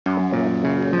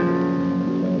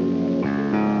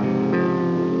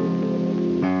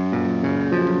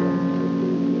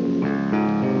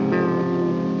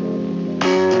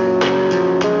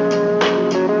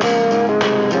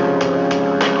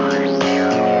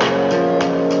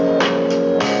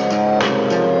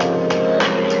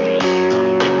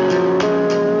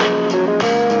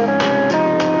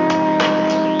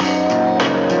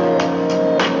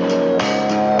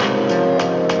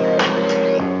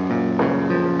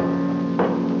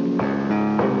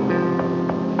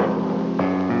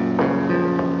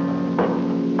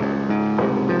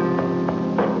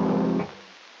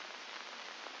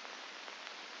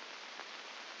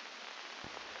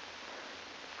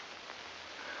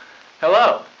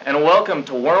Hello, and welcome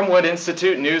to Wormwood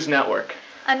Institute News Network.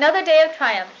 Another day of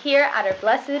triumph here at our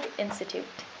blessed institute.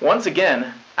 Once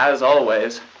again, as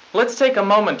always, let's take a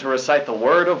moment to recite the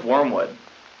word of Wormwood.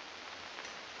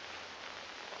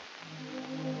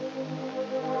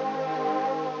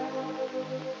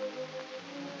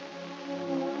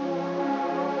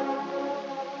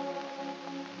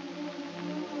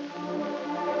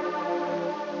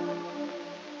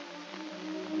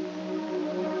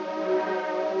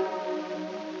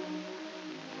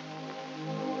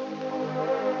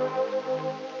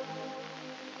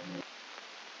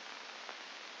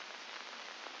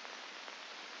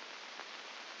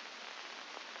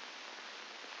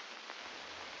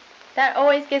 That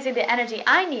always gives me the energy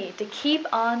I need to keep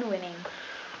on winning.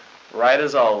 Right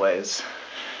as always.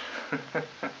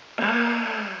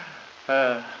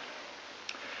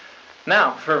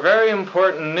 Now, for very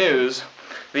important news,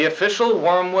 the official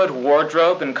Wormwood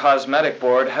Wardrobe and Cosmetic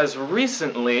Board has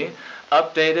recently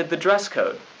updated the dress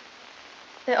code.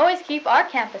 They always keep our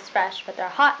campus fresh with their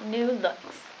hot new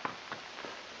looks.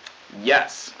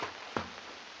 Yes.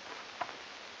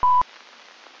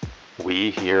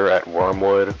 We here at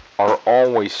Wormwood are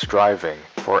always striving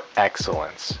for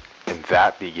excellence, and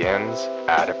that begins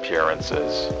at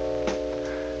appearances.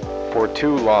 For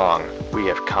too long, we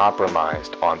have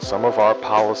compromised on some of our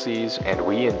policies, and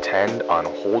we intend on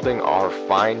holding our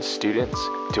fine students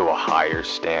to a higher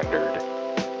standard.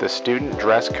 The student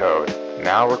dress code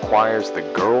now requires the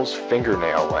girls'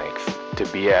 fingernail length to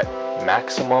be at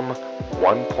maximum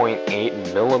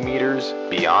 1.8 millimeters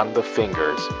beyond the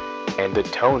fingers, and the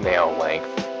toenail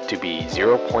length to be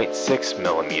 0.6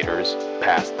 millimeters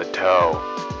past the toe.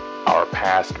 Our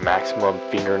past maximum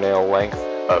fingernail length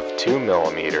of 2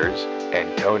 millimeters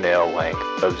and toenail length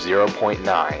of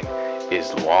 0.9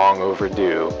 is long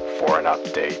overdue for an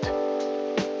update.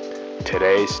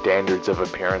 Today's standards of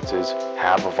appearances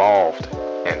have evolved,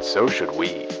 and so should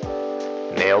we.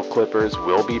 Nail clippers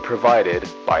will be provided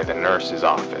by the nurse's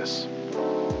office.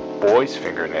 Boys'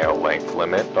 fingernail length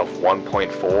limit of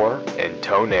 1.4 and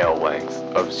toenail length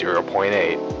of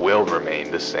 0.8 will remain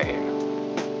the same.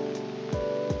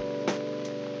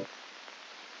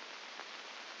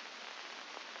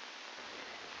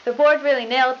 The board really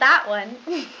nailed that one.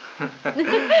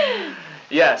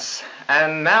 Yes,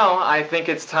 and now I think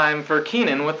it's time for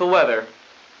Keenan with the weather.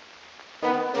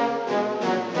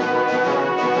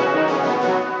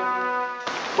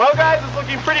 Well guys, it's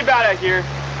looking pretty bad out here.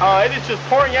 It is just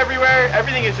pouring everywhere.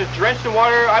 Everything is just drenched in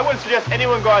water. I wouldn't suggest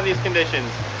anyone go out in these conditions.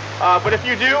 But if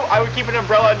you do, I would keep an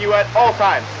umbrella on you at all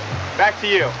times. Back to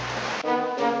you.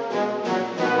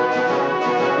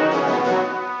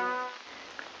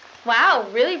 Wow,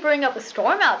 really brewing up a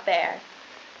storm out there.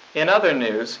 In other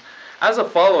news, as a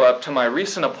follow-up to my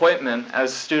recent appointment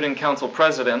as Student Council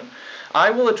President,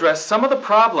 I will address some of the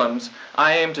problems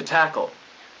I aim to tackle.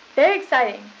 Very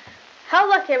exciting. How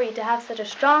lucky are we to have such a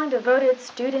strong, devoted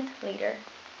student leader?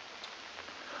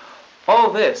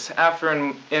 All this after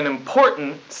an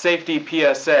important safety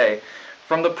PSA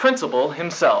from the principal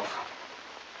himself.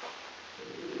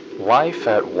 Life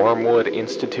at Wormwood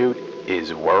Institute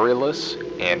is worryless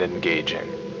and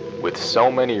engaging. With so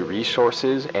many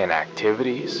resources and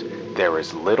activities, there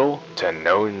is little to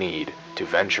no need to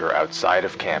venture outside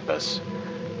of campus.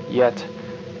 Yet,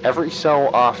 every so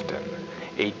often,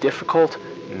 a difficult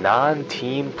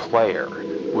non-team player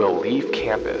will leave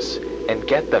campus and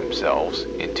get themselves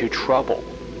into trouble.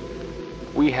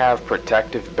 We have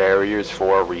protective barriers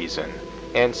for a reason,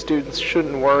 and students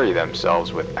shouldn't worry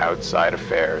themselves with outside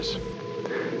affairs.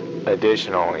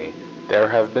 Additionally, there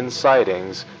have been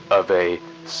sightings of a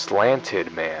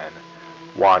slanted man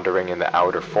wandering in the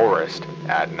outer forest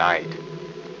at night.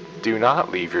 Do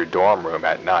not leave your dorm room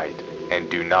at night, and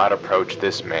do not approach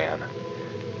this man.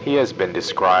 He has been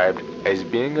described as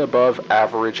being above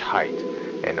average height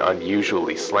and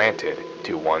unusually slanted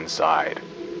to one side.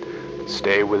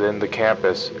 Stay within the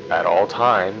campus at all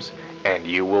times and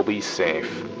you will be safe.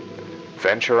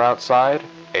 Venture outside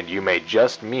and you may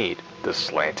just meet the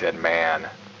slanted man.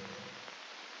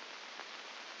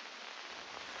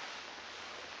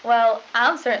 Well,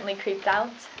 I'm certainly creeped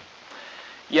out.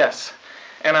 Yes,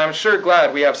 and I'm sure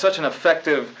glad we have such an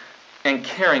effective and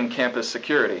caring campus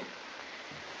security.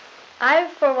 I,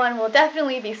 for one, will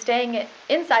definitely be staying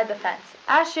inside the fence,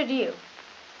 as should you.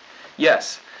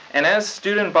 Yes, and as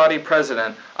student body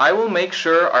president, I will make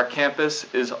sure our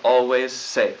campus is always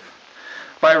safe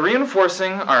by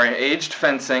reinforcing our aged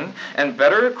fencing and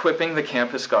better equipping the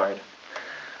campus guard.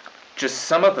 Just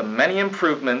some of the many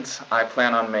improvements I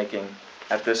plan on making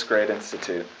at this great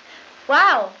institute.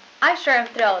 Wow, I sure am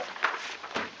thrilled.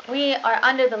 We are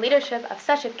under the leadership of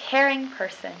such a caring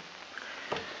person.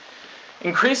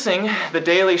 increasing the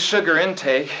daily sugar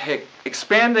intake,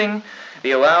 expanding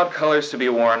the allowed colors to be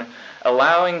worn,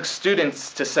 allowing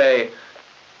students to say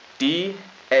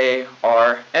D-A-R-N,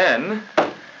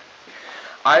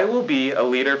 I will be a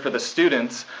leader for the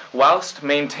students whilst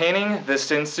maintaining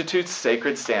this institute's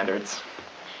sacred standards.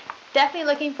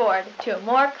 Definitely looking forward to a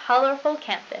more colorful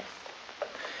campus.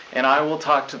 And I will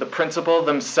talk to the principal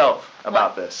themselves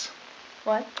about this.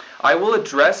 What? I will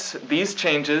address these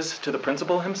changes to the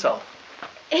principal himself.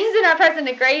 Isn't our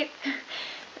president great?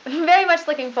 Very much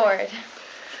looking forward.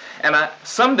 And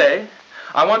someday,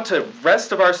 I want the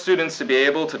rest of our students to be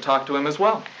able to talk to him as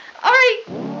well. All right,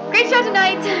 great show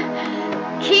tonight.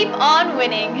 Keep on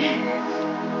winning.